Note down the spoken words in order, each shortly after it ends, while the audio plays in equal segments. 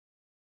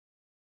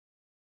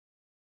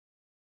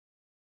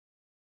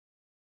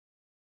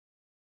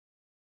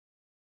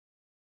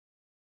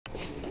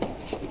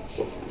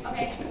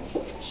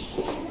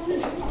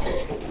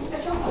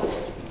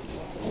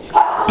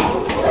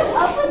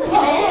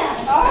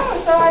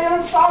so I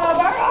don't fall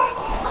over.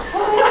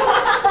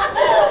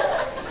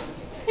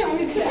 Let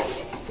me do that.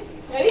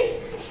 Ready?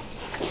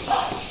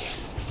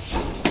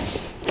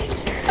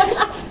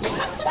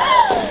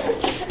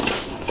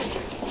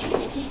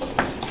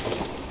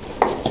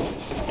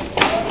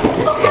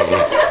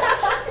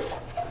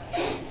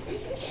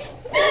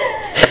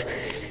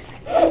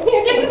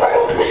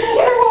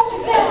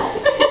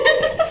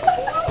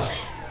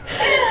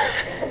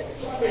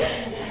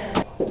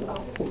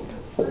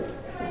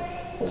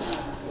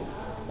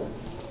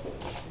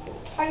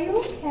 Are you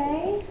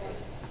okay?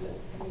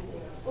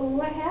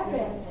 What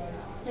happened?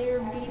 They were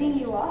beating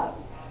you up.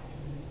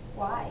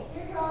 Why?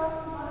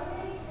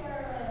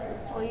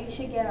 Well, you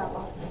should get up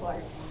off the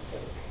floor.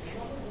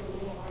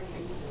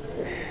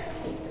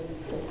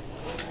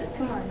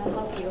 Come on, I'll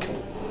help you.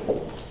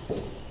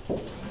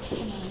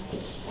 Come on.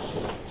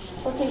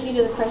 We'll take you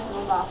to the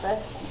principal's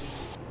office.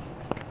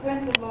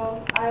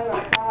 Principal, I have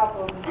a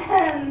problem.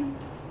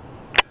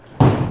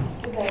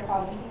 Is there a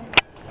problem here?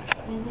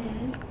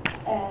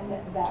 And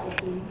that would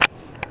be?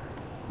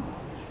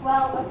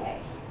 Well, okay.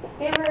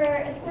 There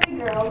were 3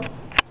 girls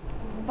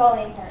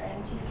bullying her,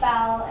 and she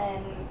fell,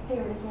 and they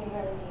were just being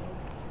really mean.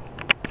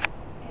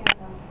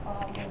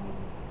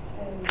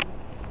 And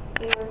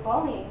they were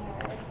bullying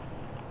her.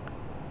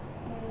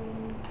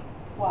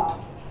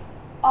 Wow.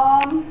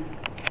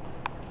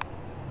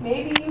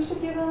 Maybe you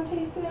should give them a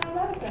taste of their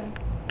medicine.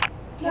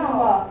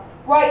 No.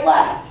 Right,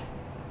 left.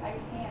 I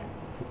can't.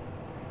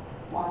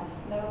 Why?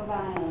 No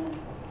violence.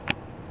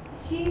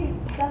 She's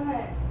not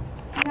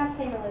the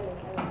same religion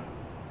as me.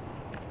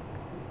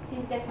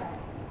 She's different.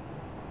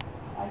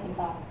 I can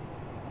talk.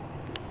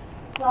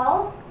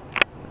 Well,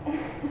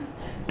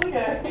 Look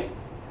at her.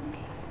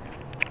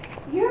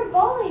 you're a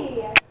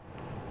bully.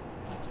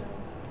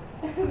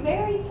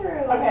 Very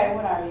true. Okay,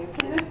 what are you?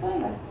 Please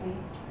explain this to me.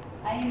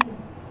 I am Jain.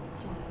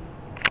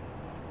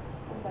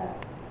 What's that?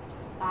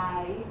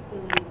 I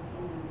believe in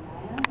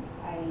violence.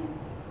 I am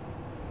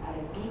a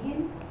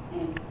vegan,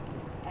 and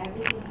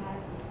everything has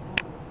a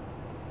smell.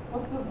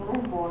 What's the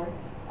room for?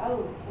 Oh,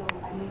 so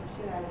I make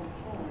sure I don't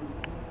kill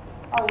anything.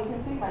 Oh, you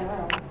can see my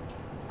room.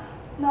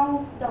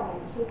 No,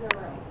 don't. She's in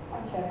her room.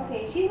 Okay.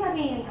 Okay, she's not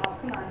being any help.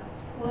 Come on.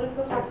 We'll just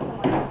go talk to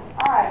someone else.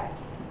 Alright.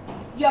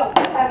 Yo,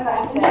 Have a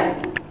nice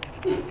day.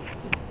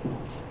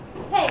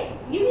 hey,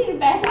 you need to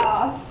back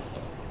off.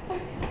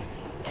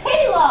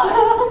 Kayla!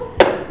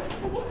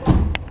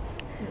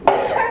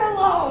 Leave her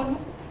alone.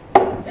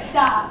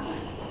 Stop.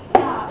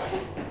 Stop.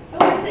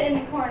 Go sit in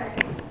the corner.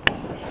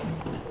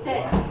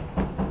 Sit.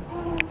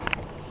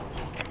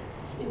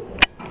 Stupid.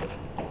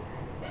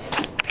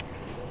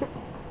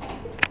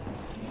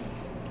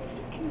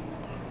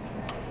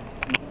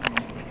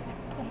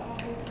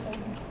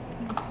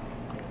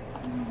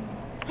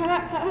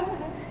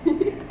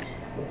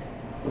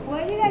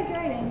 What are you guys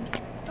writing?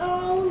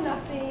 Oh,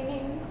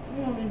 nothing.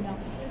 No.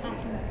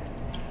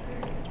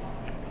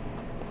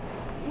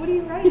 What are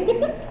you writing?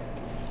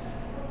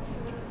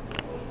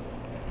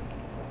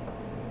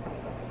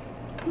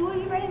 Who are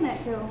you writing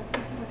that to?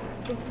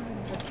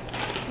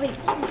 Wait.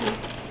 What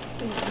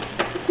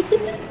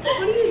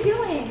are you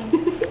doing?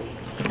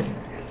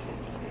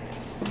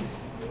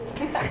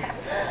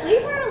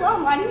 Leave her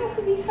alone. Why do you have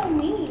to be so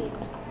mean?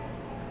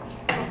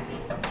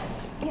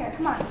 Here,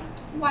 come on.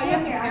 Why do you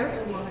have to Here.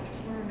 care so much?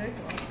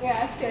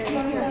 Yeah, seriously.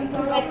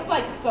 It's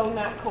like so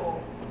not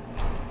cool.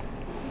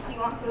 Do you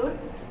want food?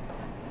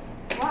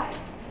 Why?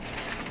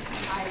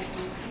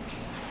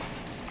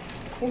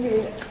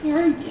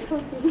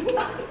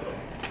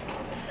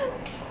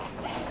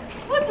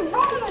 What's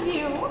wrong with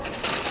you?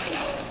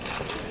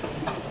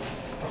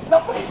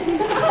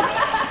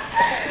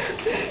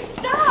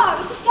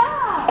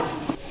 Stop!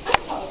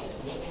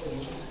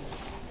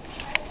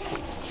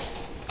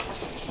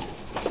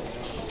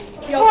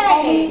 Yo,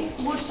 Hey.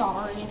 we're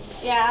sorry.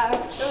 Yeah,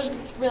 it was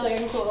really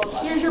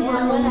uncool. Here's your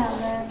burn.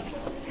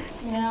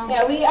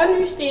 Yeah, we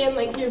understand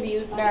like your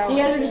views now. You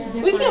guys are just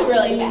we feel different.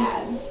 really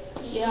bad.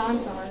 Yeah, I'm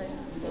sorry.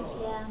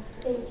 Yeah,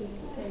 thank you.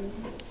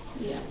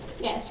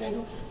 Yes, right.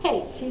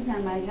 Hey, She's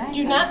not my guy.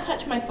 do not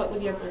touch my foot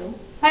with your broom.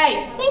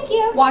 Hey, Thank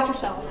you. watch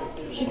yourself.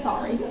 She's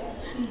sorry.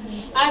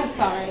 I'm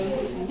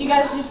sorry. You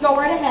guys just go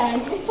right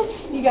ahead.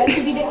 You guys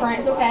can be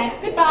different, okay?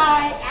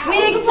 Goodbye. We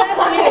accept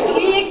you.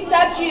 We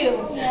accept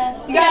you. Yes.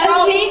 You guys Yes, are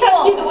all we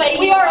accept you the way equal.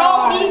 We you are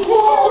all are.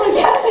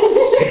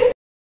 equal.